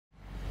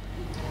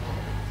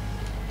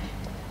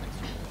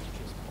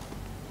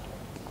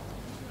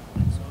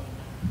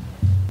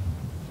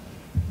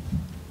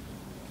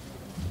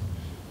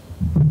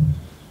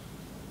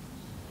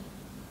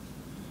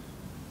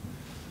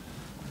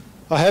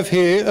I have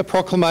here a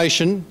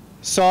proclamation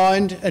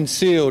signed and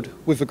sealed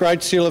with the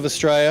Great Seal of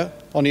Australia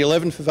on the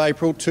 11th of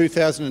April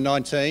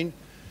 2019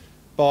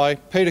 by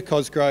Peter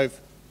Cosgrove,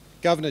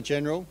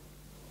 Governor-General,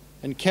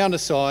 and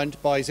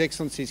countersigned by His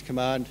Excellency's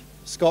Command,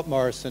 Scott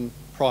Morrison,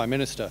 Prime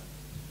Minister.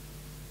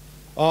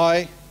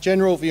 I,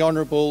 General the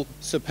Honourable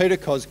Sir Peter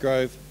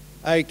Cosgrove,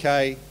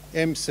 AK,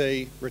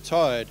 MC,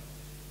 retired,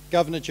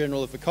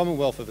 Governor-General of the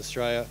Commonwealth of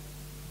Australia,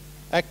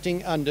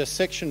 acting under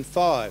Section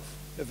 5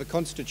 of the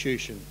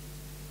Constitution,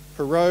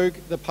 prorogue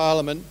the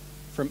Parliament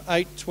from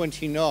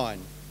 8:29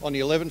 on the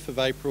 11th of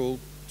April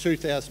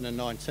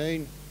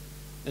 2019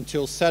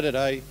 until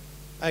Saturday,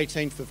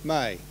 18th of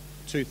May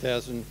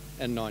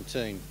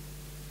 2019,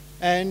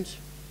 and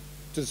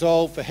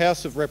dissolve the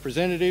House of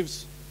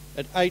Representatives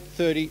at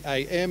 8:30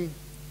 a.m.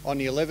 on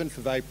the 11th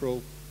of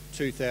April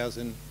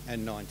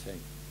 2019.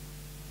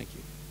 Thank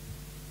you.